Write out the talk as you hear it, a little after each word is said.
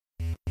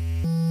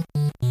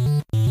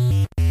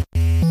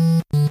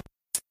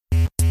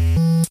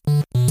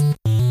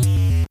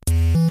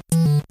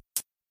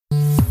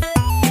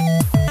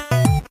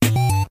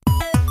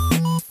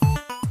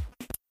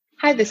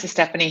Hi, this is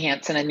Stephanie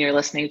Hansen, and you're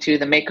listening to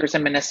the Makers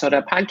in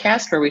Minnesota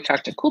podcast, where we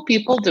talk to cool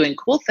people doing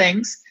cool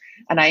things.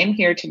 And I am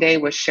here today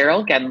with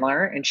Cheryl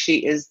Gendler, and she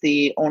is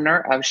the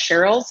owner of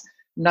Cheryl's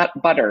Nut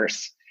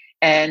Butters.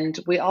 And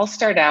we all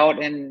start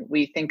out and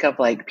we think of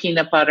like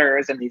peanut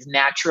butters and these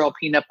natural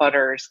peanut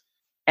butters.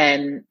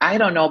 And I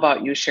don't know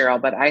about you, Cheryl,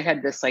 but I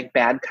had this like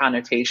bad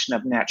connotation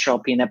of natural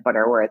peanut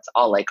butter where it's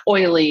all like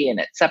oily and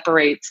it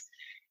separates.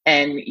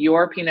 And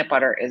your peanut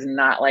butter is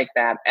not like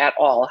that at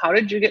all. How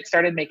did you get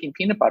started making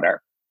peanut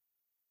butter?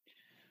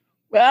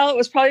 Well, it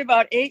was probably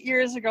about 8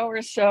 years ago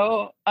or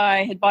so.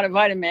 I had bought a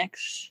Vitamix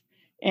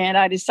and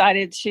I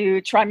decided to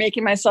try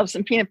making myself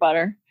some peanut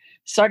butter.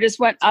 So I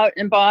just went out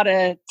and bought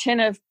a tin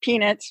of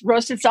peanuts,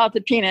 roasted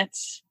salted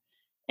peanuts,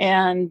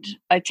 and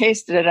I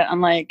tasted it.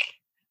 I'm like,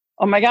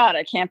 oh my God,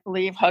 I can't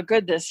believe how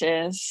good this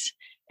is.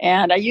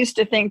 And I used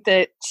to think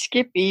that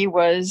Skippy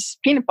was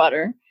peanut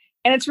butter,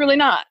 and it's really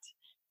not.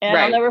 And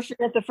right. I'll never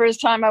forget the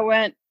first time I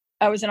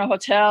was in a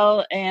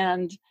hotel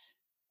and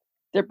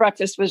their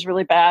breakfast was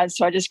really bad.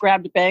 So I just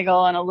grabbed a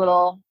bagel and a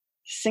little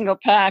single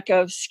pack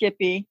of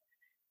Skippy,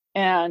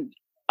 and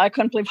I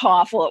couldn't believe how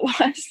awful it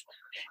was.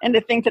 And to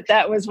think that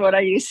that was what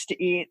I used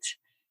to eat.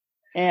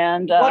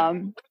 And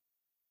go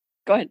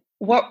ahead.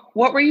 What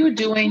were you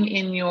doing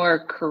in your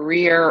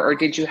career, or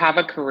did you have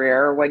a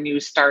career when you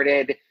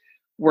started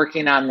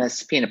working on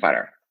this peanut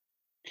butter?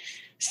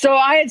 So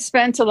I had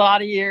spent a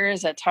lot of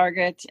years at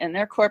Target in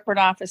their corporate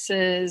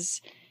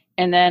offices.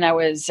 And then I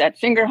was at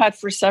Finger Hut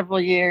for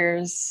several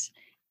years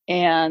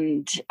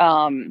and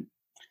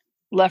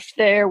left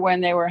there when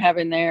they were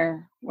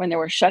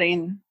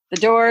shutting the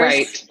doors.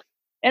 Right.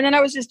 And then I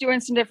was just doing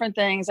some different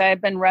things. I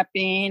had been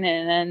repping,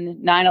 and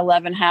then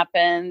 9/11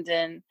 happened,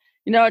 and,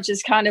 it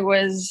just kind of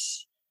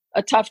was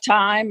a tough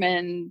time.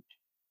 And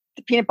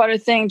the peanut butter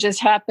thing just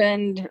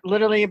happened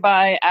literally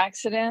by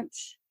accident.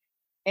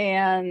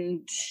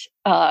 And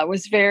it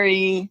was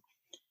very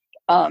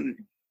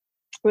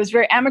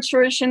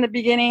amateurish in the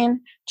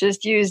beginning.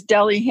 Just used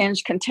deli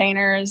hinge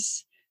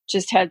containers.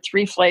 Just had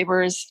 3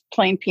 flavors: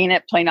 plain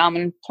peanut, plain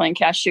almond, plain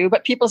cashew.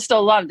 But people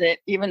still loved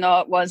it, even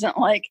though it wasn't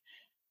like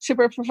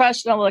super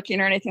professional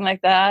looking or anything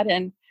like that.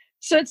 And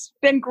so it's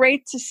been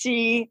great to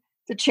see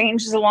the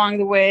changes along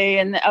the way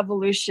and the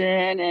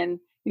evolution. And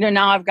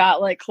now I've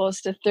got like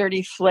close to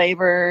 30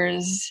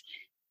 flavors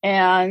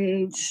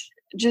and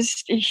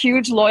just a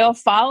huge loyal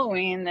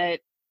following that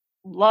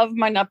love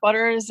my nut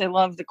butters. They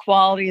love the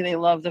quality. They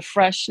love the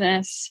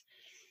freshness.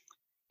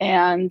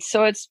 And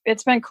so it's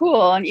been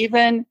cool. And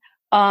even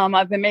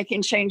I've been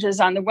making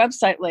changes on the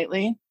website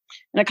lately.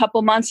 And a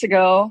couple months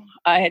ago,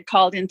 I had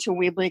called into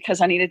Weebly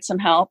because I needed some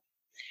help.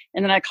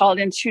 And then I called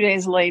in 2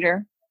 days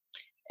later,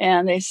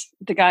 and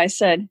the guy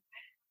said,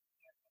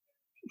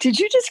 "Did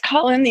you just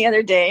call in the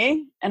other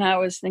day?" And I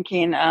was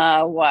thinking,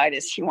 why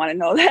does he want to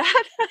know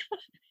that?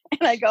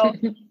 And I go,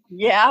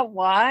 yeah,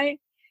 why?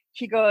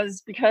 He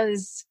goes,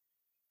 because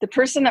the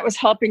person that was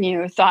helping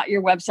you thought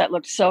your website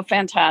looked so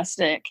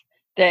fantastic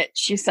that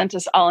she sent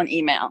us all an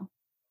email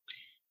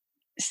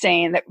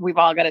saying that we've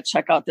all got to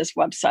check out this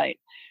website.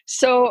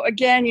 So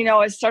again,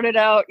 I started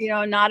out,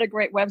 not a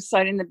great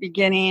website in the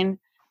beginning,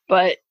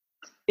 but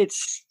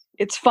it's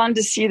fun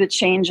to see the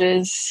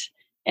changes,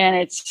 and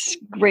it's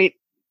great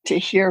to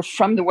hear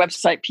from the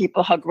website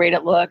people how great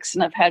it looks.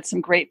 And I've had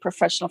some great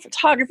professional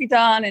photography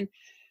done. And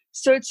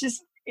so it's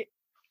just,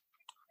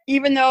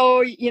 even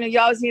though, you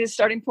always need a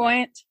starting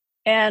point,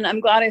 and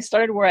I'm glad I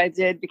started where I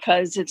did,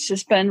 because it's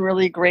just been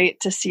really great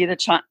to see the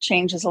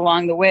changes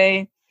along the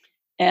way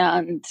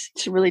and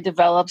to really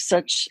develop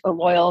such a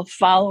loyal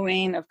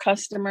following of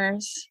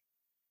customers.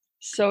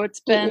 So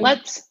it's been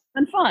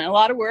fun, a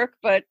lot of work,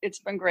 but it's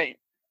been great.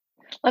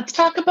 Let's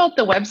talk about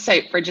the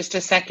website for just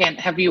a second.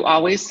 Have you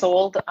always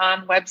sold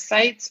on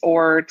websites,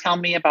 or tell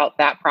me about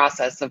that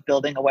process of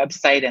building a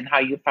website and how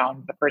you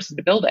found the person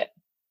to build it?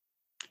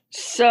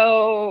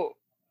 So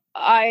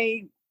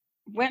I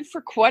went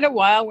for quite a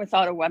while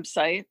without a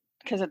website,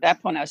 because at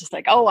that point I was just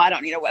like, oh, I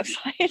don't need a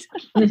website.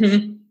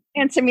 Mm-hmm.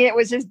 And to me, it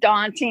was just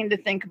daunting to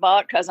think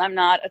about, because I'm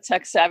not a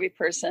tech savvy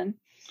person.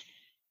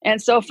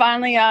 And so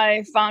finally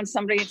I found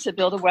somebody to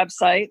build a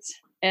website,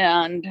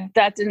 and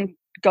that didn't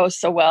go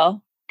so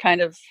well.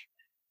 Kind of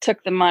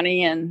took the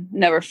money and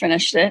never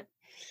finished it.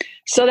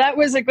 So that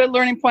was a good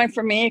learning point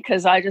for me,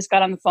 because I just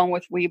got on the phone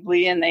with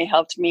Weebly and they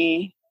helped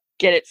me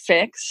get it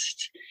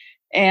fixed.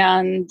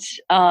 And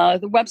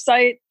the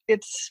website,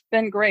 it's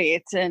been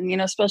great.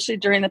 And, especially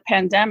during the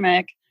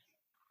pandemic,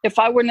 if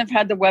I wouldn't have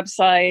had the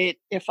website,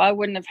 if I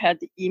wouldn't have had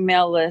the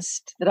email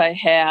list that I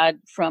had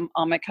from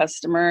all my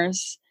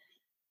customers,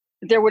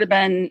 there would have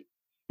been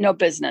no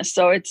business.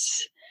 And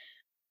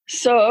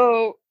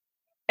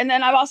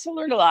then I've also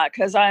learned a lot,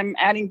 because I'm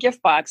adding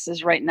gift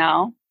boxes right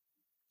now.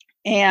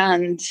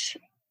 And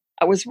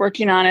I was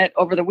working on it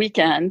over the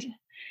weekend.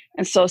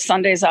 And so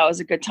Sunday's always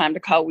a good time to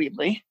call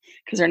Weebly,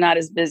 because they're not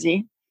as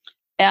busy.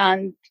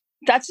 And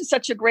that's just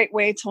such a great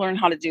way to learn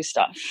how to do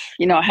stuff.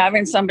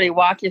 Having somebody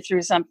walk you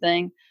through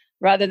something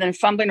rather than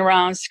fumbling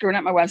around, screwing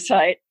up my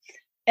website.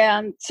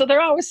 And so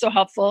they're always so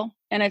helpful.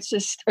 and it's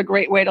just a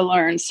great way to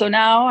learn. So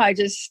now I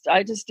just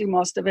do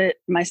most of it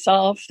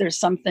myself. There's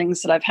some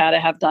things that I've had to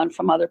have done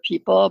from other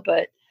people,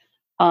 but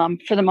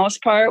for the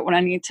most part, when I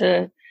need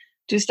to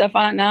do stuff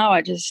on it now,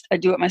 I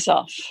do it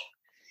myself.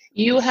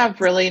 You have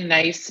really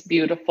nice,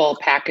 beautiful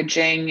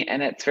packaging,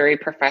 and it's very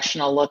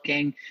professional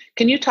looking.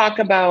 Can you talk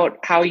about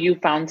how you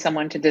found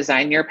someone to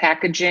design your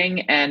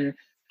packaging and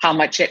how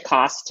much it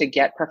costs to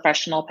get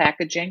professional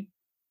packaging?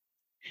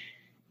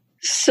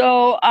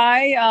 So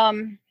I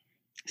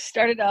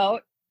started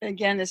out,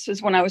 again, this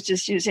was when I was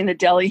just using the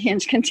deli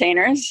hinge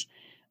containers.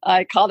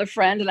 I called a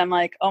friend and I'm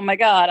like, oh my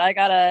God, I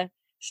got to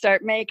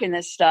start making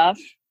this stuff.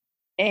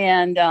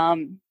 And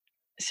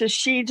so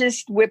she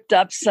just whipped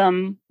up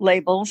some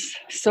labels.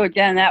 So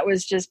again, that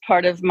was just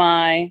part of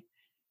my,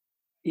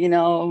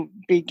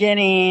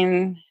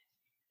 beginning.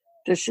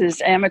 This is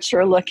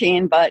amateur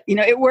looking, but,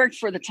 it worked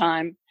for the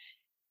time.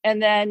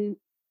 And then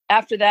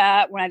after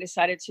that, when I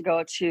decided to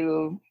go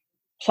to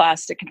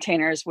plastic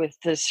containers with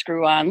the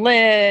screw-on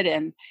lid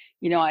and,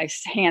 I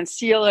hand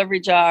seal every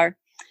jar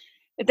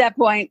at that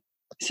point.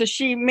 So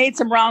she made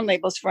some round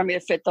labels for me to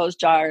fit those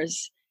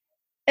jars.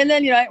 And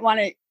then, I want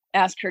to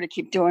ask her to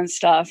keep doing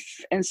stuff.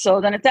 And so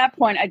then at that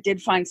point, I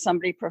did find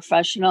somebody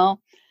professional.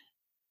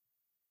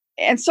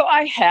 And so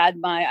I had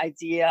my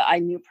idea. I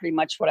knew pretty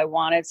much what I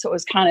wanted. So it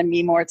was kind of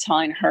me more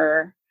telling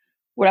her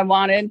what I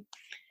wanted.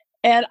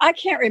 And I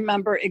can't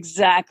remember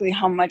exactly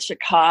how much it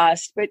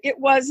cost, but it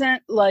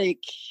wasn't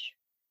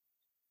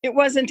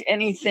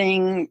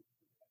anything,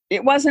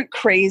 it wasn't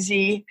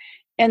crazy.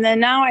 And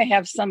then now I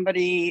have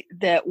somebody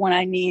that when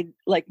I need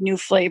like new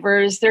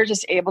flavors, they're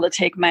just able to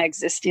take my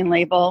existing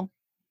label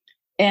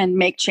and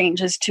make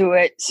changes to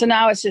it. So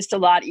now it's just a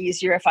lot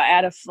easier if I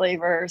add a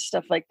flavor,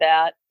 stuff like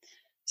that.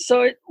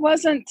 So it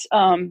wasn't,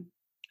 I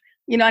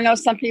know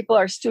some people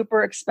are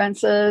super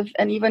expensive,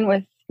 and even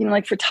with,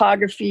 like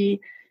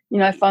photography,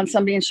 I found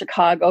somebody in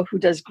Chicago who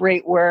does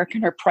great work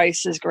and her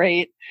price is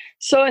great.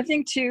 So I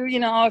think too,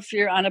 if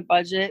you're on a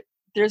budget,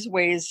 there's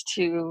ways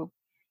to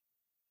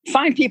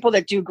find people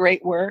that do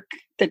great work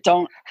that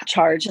don't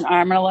charge an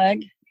arm and a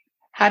leg.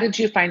 How did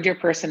you find your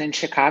person in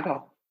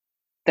Chicago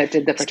that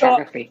did the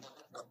photography?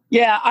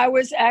 Yeah, I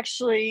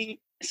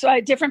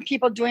had different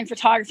people doing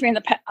photography in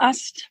the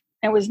past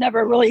and was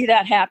never really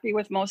that happy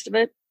with most of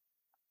it.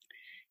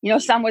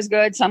 Some was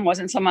good, some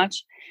wasn't so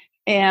much.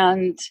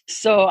 And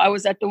so I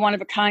was at the One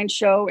of a Kind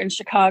show in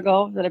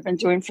Chicago that I've been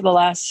doing for the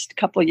last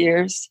couple of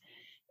years.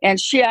 And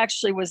she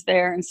actually was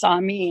there and saw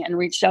me and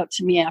reached out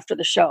to me after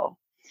the show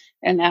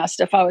and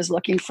asked if I was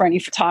looking for any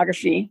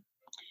photography.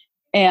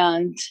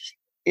 And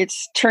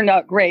it's turned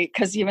out great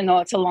because even though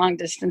it's a long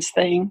distance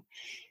thing,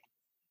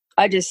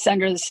 I just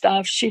send her the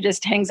stuff. She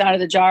just hangs out of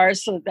the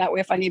jars. So that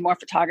way, if I need more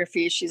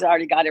photography, she's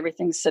already got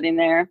everything sitting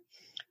there.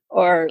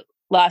 Or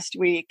last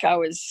week I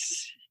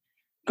was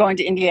going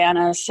to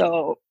Indiana.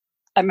 So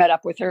I met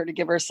up with her to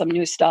give her some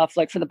new stuff,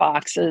 like for the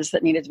boxes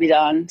that needed to be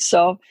done.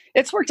 So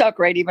it's worked out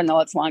great, even though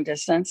it's long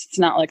distance. It's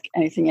not like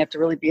anything you have to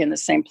really be in the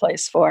same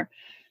place for.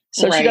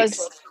 So Right. She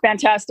does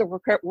fantastic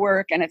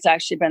work, and it's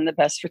actually been the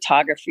best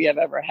photography I've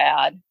ever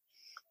had.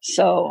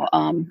 So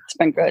it's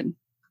been good.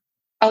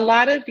 A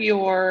lot of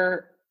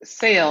your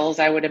sales,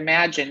 I would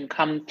imagine,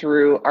 come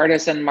through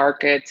artisan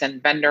markets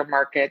and vendor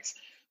markets.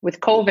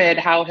 With COVID,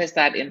 how has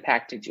that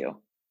impacted you?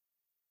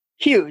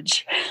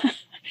 Huge.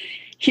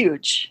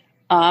 Huge.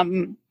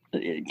 Can't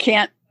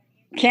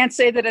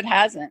say that it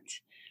hasn't.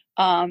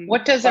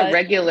 What does a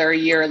regular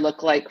year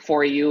look like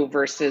for you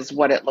versus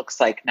what it looks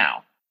like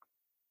now?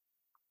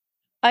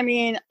 I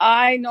mean,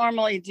 I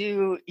normally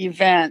do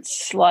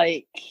events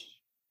like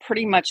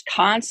pretty much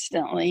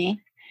constantly,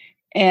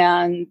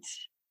 and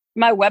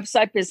my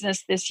website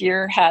business this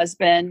year has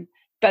been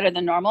better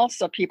than normal.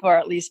 So people are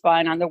at least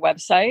buying on the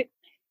website.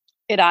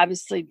 It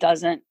obviously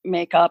doesn't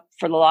make up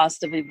for the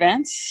loss of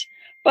events,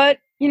 but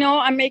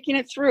I'm making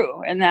it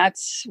through, and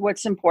that's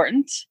what's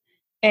important.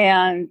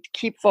 And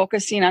keep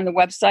focusing on the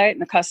website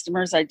and the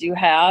customers I do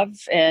have.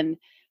 And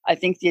I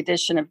think the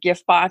addition of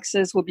gift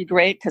boxes will be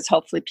great because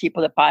hopefully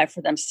people that buy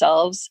for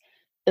themselves,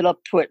 it'll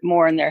put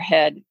more in their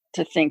head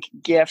to think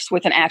gifts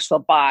with an actual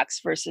box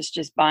versus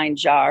just buying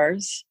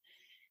jars.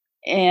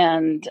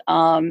 And,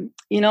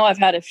 I've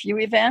had a few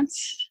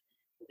events,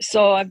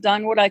 so I've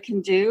done what I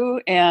can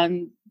do.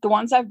 And the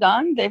ones I've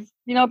done, they've,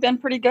 been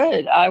pretty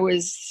good. I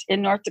was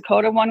in North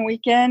Dakota one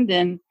weekend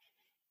and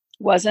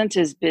wasn't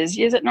as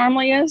busy as it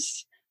normally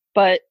is,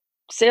 but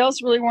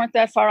sales really weren't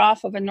that far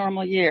off of a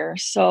normal year.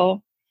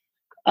 So,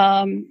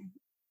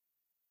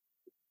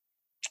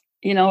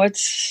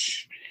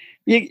 it's,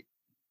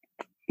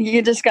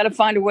 you just got to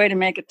find a way to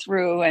make it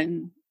through.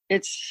 And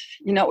it's,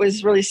 it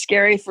was really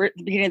scary for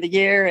the beginning of the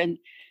year and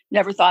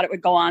never thought it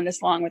would go on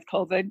this long with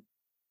COVID.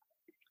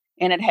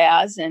 And it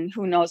has, and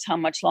who knows how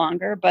much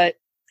longer, but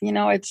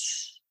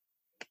it's,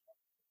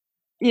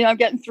 I'm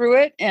getting through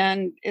it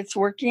and it's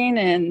working,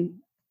 and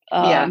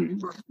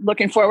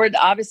looking forward,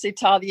 obviously,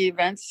 to all the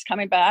events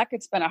coming back.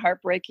 It's been a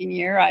heartbreaking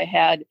year.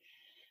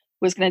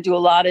 Was going to do a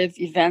lot of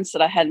events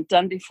that I hadn't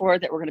done before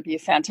that were going to be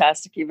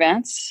fantastic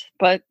events,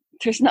 but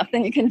there's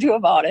nothing you can do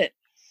about it.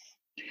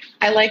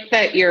 I like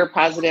that your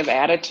positive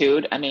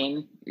attitude. I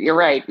mean, you're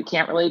right. You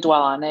can't really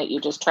dwell on it. You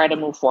just try to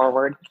move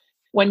forward.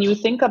 When you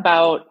think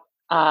about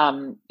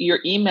your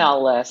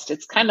email list,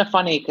 it's kind of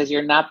funny because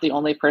you're not the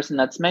only person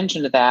that's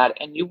mentioned that.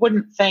 And you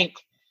wouldn't think,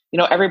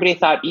 everybody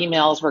thought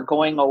emails were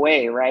going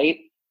away, right?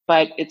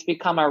 But it's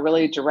become a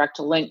really direct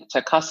link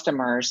to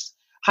customers.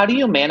 How do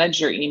you manage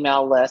your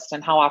email list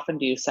and how often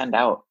do you send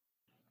out?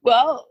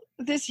 Well,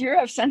 this year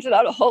I've sent it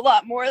out a whole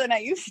lot more than I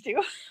used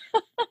to.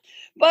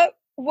 But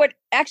what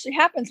actually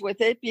happens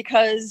with it,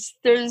 because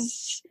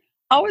there's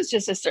always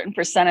just a certain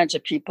percentage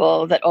of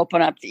people that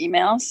open up the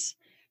emails.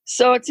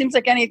 So it seems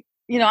like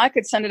I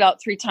could send it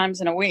out 3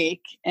 times in a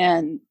week,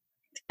 and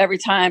every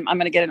time I'm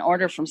going to get an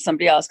order from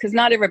somebody else because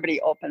not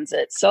everybody opens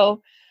it.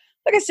 So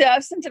like I said,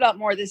 I've sent it out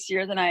more this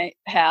year than I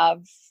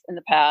have in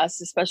the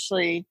past,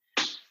 especially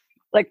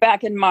like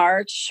back in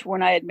March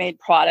when I had made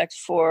product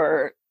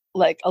for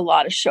like a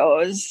lot of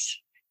shows,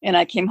 and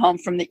I came home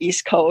from the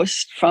East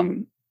Coast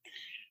from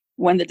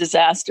when the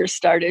disaster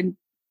started,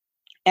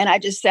 and I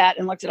just sat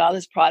and looked at all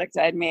this product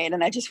I had made,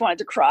 and I just wanted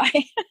to cry.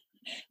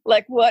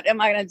 Like, what am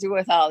I going to do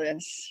with all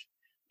this?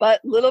 But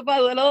little by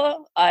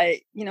little,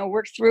 I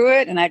worked through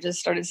it, and I just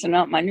started sending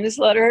out my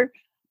newsletter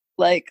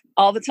like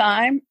all the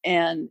time.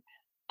 And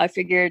I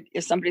figured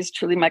if somebody's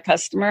truly my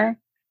customer,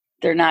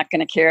 they're not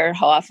going to care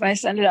how often I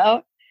send it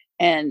out.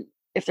 And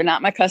if they're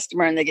not my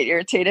customer and they get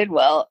irritated,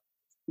 well,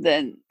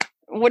 then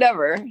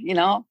whatever.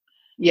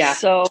 Yeah.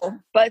 So,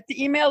 but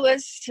the email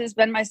list has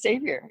been my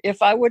savior.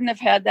 If I wouldn't have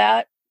had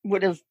that,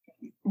 would have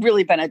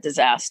really been a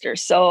disaster.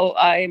 So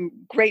I'm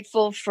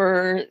grateful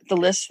for the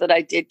list that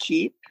I did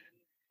keep.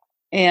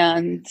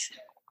 And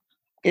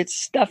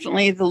it's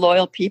definitely the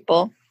loyal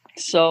people.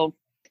 So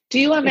do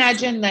you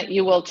imagine that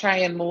you will try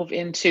and move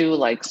into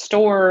like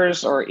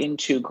stores or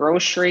into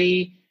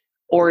grocery?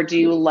 Or do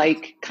you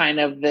like kind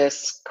of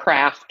this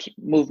craft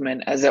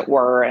movement, as it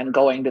were, and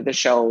going to the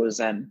shows?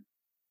 And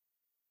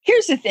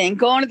here's the thing,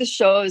 going to the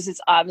shows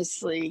is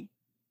obviously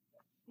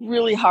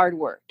really hard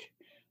work,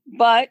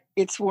 but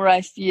it's where I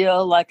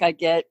feel like I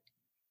get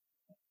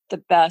the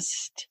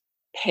best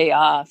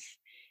payoff.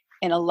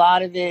 And a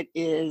lot of it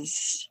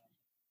is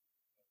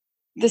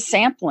the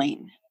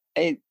sampling.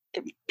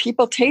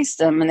 People taste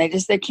them and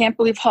they can't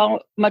believe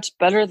how much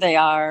better they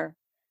are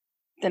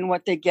than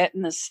what they get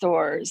in the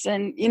stores.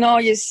 And,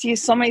 you see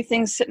so many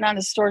things sitting on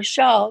the store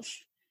shelf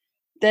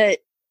that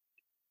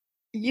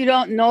you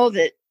don't know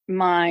that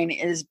mine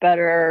is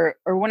better.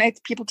 Or when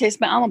people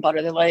taste my almond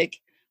butter, they're like,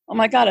 oh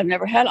my God, I've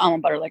never had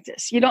almond butter like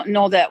this. You don't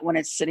know that when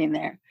it's sitting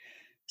there.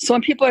 So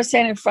when people are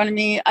standing in front of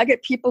me, I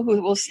get people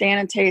who will stand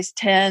and taste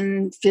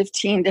 10,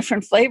 15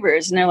 different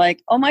flavors. And they're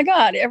like, oh my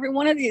God, every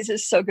one of these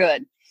is so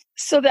good.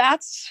 So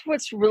that's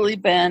what's really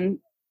been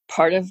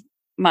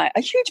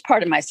a huge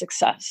part of my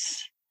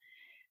success.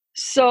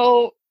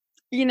 So,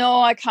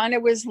 I kind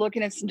of was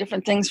looking at some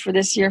different things for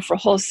this year for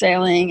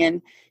wholesaling.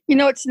 And,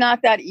 it's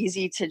not that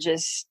easy to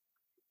just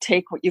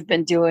take what you've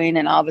been doing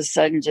and all of a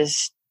sudden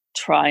just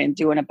try and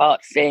do an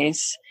about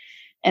face.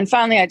 And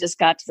finally, I just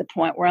got to the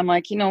point where I'm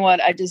like, you know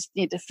what? I just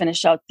need to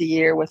finish out the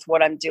year with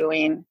what I'm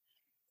doing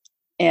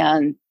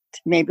and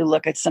maybe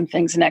look at some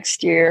things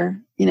next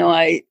year.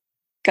 I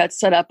got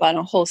set up on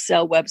a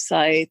wholesale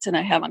website and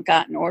I haven't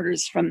gotten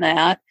orders from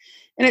that.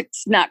 And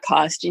it's not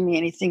costing me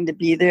anything to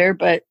be there,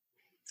 but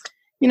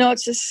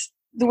it's just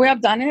the way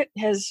I've done it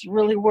has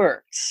really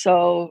worked.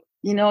 So,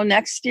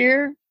 next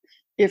year,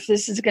 if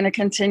this is going to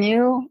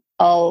continue,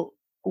 I'll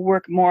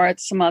work more at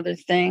some other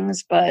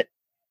things, but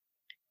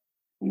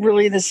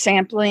really the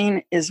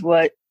sampling is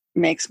what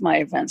makes my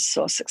events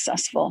so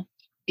successful.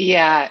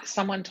 Yeah,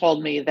 someone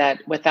told me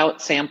that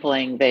without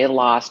sampling, they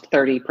lost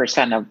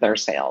 30% of their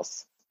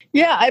sales.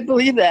 Yeah, I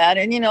believe that.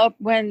 And,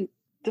 when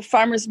the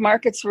farmers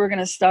markets were going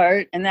to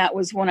start, and that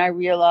was when I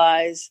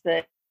realized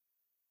that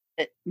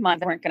mine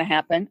weren't going to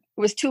happen.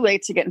 It was too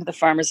late to get into the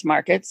farmers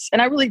markets.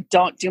 And I really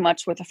don't do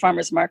much with the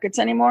farmers markets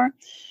anymore.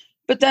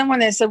 But then when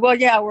they said, well,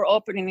 yeah, we're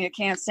opening, you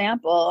can't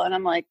sample. And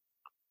I'm like,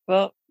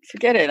 well,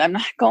 forget it. I'm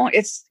not going.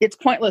 It's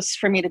pointless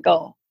for me to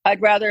go.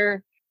 I'd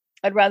rather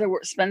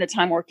spend the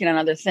time working on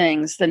other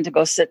things than to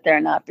go sit there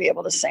and not be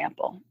able to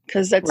sample,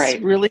 because that's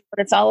really what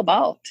it's all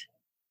about.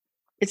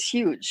 It's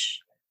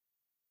huge.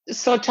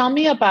 So tell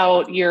me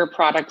about your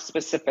product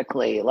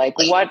specifically. Like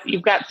what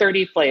you've got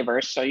 30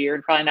 flavors, so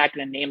you're probably not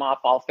going to name off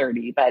all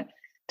 30, but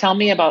tell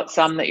me about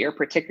some that you're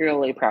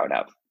particularly proud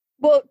of.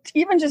 Well,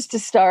 even just to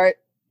start,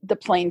 the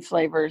plain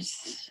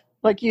flavors,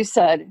 like you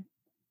said,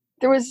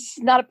 there was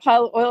not a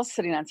pile of oil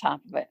sitting on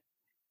top of it.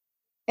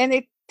 And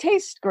they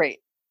taste great.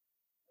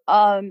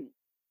 And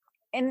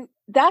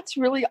that's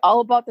really all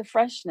about the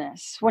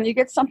freshness. When you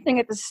get something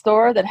at the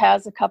store that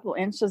has a couple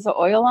inches of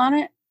oil on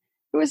it,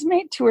 it was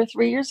made 2 or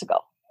 3 years ago.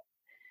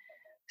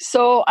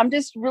 So I'm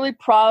just really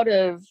proud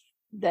of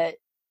that.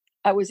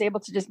 I was able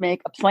to just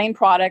make a plain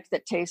product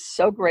that tastes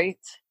so great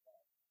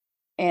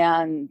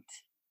and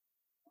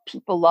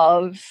people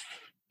love,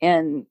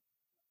 and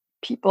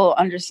people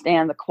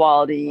understand the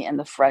quality and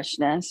the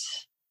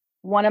freshness.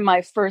 One of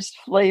my first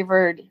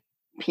flavored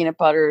peanut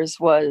butters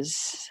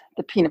was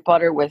the peanut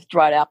butter with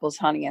dried apples,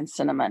 honey, and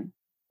cinnamon.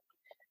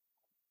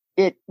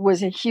 It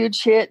was a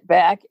huge hit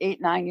back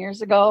 8-9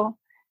 years ago,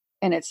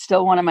 and it's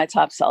still one of my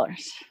top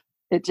sellers.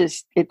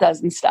 It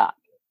doesn't stop.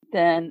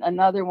 Then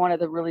another one of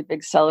the really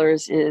big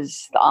sellers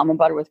is the almond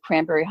butter with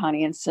cranberry,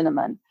 honey, and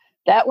cinnamon.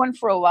 That one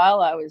for a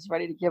while I was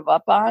ready to give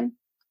up on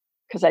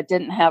because I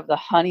didn't have the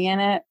honey in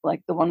it,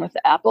 like the one with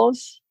the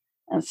apples.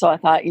 And so I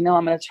thought, I'm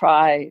going to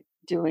try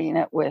doing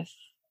it with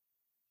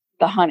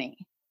the honey.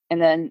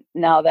 And then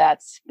now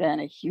that's been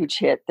a huge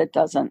hit that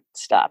doesn't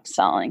stop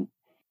selling.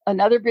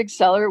 Another big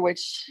seller,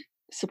 which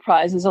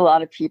surprises a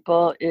lot of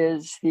people,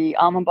 is the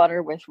almond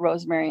butter with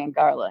rosemary and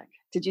garlic.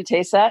 Did you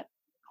taste that?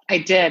 I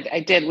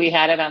did. We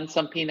had it on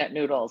some peanut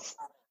noodles.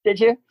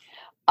 Did you?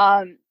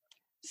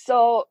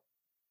 So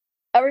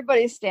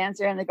everybody stands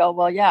there and they go,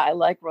 well, yeah, I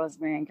like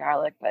rosemary and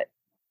garlic, but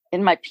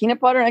in my peanut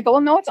butter, and I go,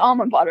 well, no, it's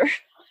almond butter.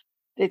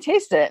 They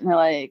taste it and they're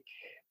like,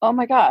 oh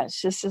my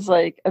gosh, this is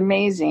like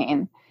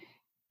amazing.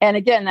 And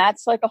again,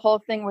 that's like a whole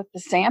thing with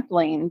the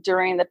sampling.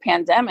 During the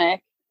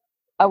pandemic,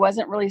 I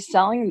wasn't really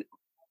selling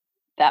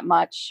that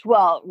much.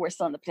 Well, we're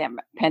still in the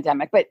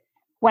pandemic, but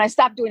when I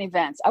stopped doing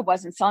events, I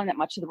wasn't selling that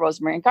much of the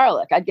rosemary and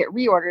garlic. I'd get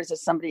reorders if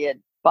somebody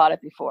had bought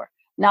it before.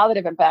 Now that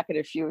I've been back at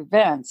a few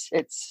events,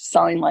 it's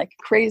selling like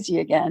crazy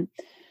again.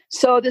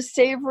 So the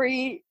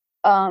savory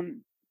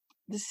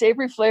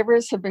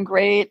flavors have been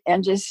great.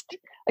 And just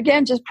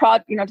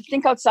proud, to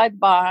think outside the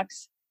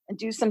box and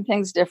do some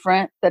things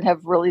different that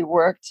have really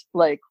worked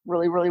like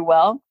really, really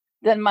well.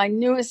 Then my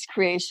newest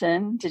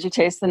creation, did you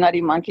taste the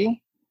Nutty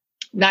Monkey?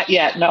 Not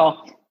yet,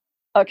 no.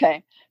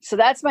 Okay. So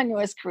that's my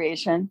newest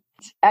creation.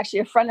 Actually,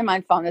 a friend of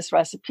mine found this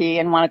recipe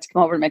and wanted to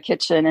come over to my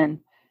kitchen and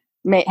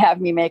have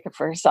me make it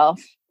for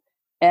herself.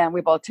 And we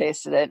both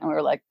tasted it and we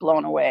were like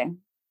blown away.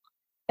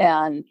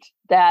 And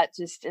that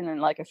just in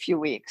like a few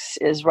weeks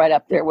is right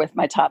up there with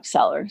my top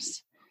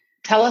sellers.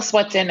 Tell us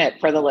what's in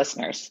it for the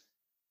listeners.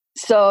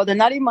 So the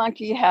Nutty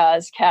Monkey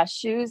has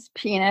cashews,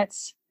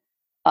 peanuts,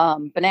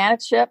 banana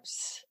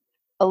chips,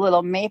 a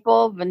little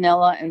maple,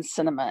 vanilla, and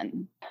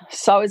cinnamon.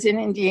 So I was in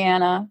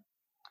Indiana.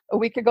 A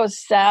week ago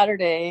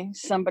Saturday,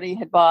 somebody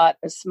had bought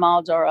a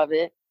small jar of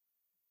it,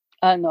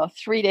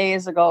 3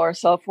 days ago or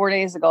so, 4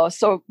 days ago.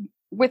 So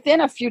within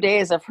a few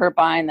days of her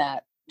buying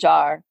that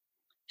jar,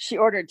 she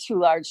ordered 2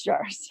 large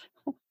jars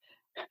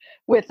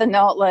with a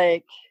note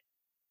like,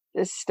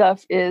 this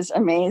stuff is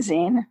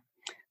amazing.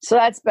 So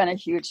that's been a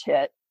huge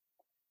hit.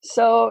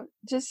 So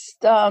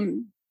just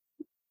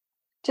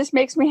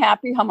makes me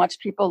happy how much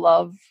people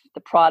love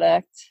the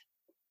product.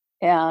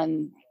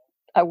 And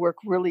I work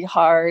really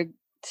hard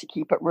to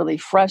keep it really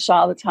fresh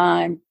all the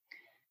time.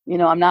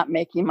 I'm not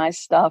making my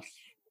stuff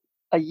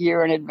a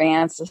year in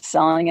advance of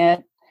selling it.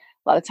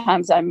 A lot of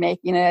times I'm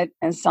making it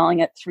and selling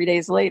it 3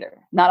 days later.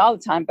 Not all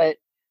the time, but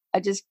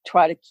I just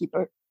try to keep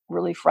it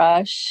really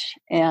fresh.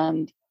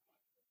 And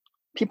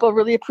people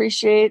really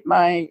appreciate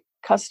my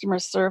customer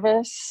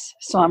service.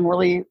 So I'm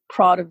really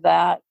proud of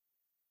that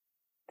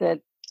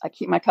I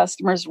keep my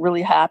customers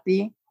really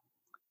happy.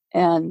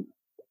 And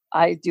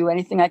I do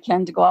anything I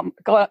can to go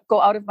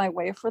out of my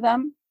way for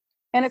them.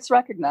 And it's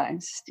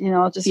recognized,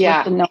 with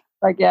the notes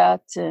I get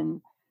and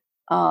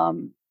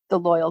the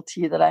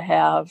loyalty that I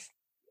have.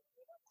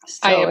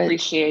 So I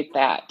appreciate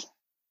that.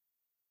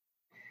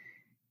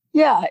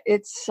 Yeah,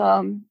 it's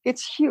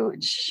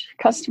huge.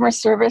 Customer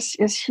service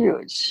is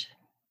huge.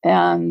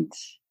 And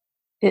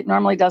it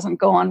normally doesn't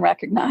go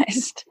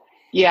unrecognized.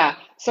 Yeah.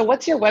 So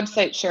what's your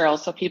website, Cheryl,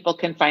 so people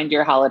can find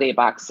your holiday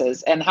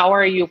boxes? And how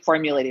are you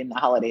formulating the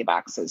holiday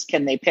boxes?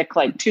 Can they pick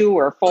like 2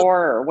 or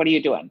 4 or what are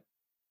you doing?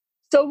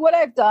 So what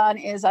I've done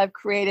is I've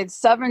created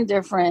 7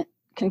 different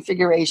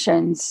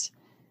configurations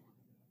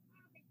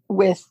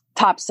with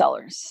top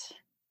sellers.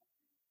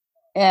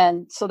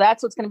 And so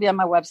that's what's going to be on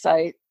my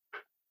website.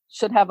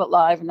 Should have it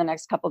live in the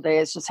next couple of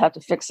days. Just have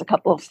to fix a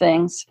couple of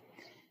things.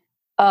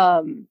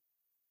 And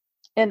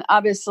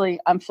obviously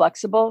I'm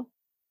flexible.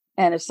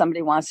 And if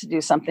somebody wants to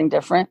do something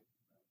different,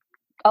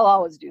 I'll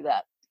always do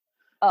that.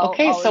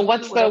 Okay. So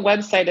what's the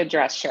website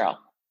address, Cheryl?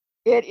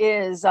 It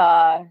is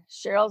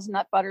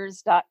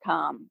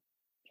Cheryl'sNutButters.com.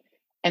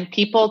 And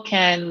people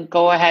can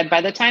go ahead.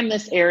 By the time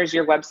this airs,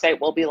 your website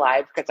will be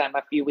live because I'm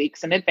a few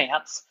weeks in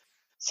advance.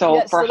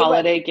 So for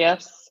holiday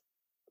gifts,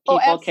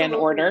 people can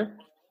order.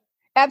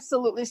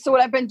 Absolutely. So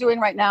what I've been doing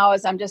right now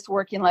is I'm just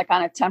working like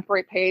on a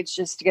temporary page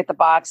just to get the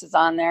boxes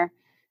on there.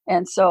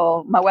 And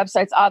so my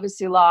website's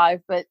obviously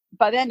live, but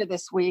by the end of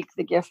this week,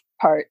 the gift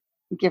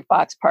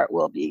box part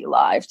will be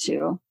live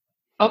too.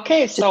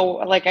 Okay. So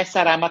like I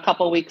said, I'm a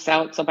couple weeks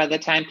out. So by the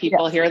time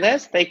people hear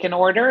this, they can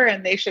order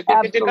and they should be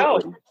good to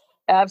go.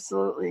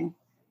 Absolutely.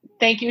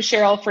 Thank you,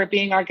 Cheryl, for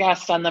being our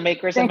guest on the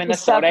Makers in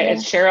Minnesota.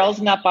 It's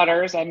Cheryl's Nut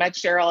Butters. I met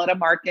Cheryl at a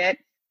market.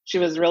 She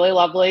was really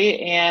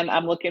lovely. And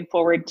I'm looking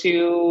forward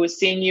to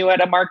seeing you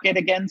at a market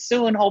again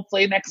soon,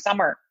 hopefully next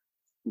summer.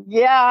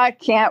 Yeah, I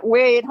can't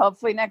wait.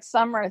 Hopefully next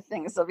summer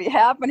things will be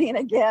happening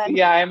again.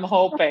 Yeah, I'm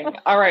hoping.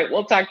 All right.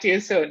 We'll talk to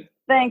you soon.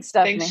 Thanks,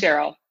 Stephanie. Thanks,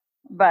 Cheryl.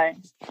 Bye.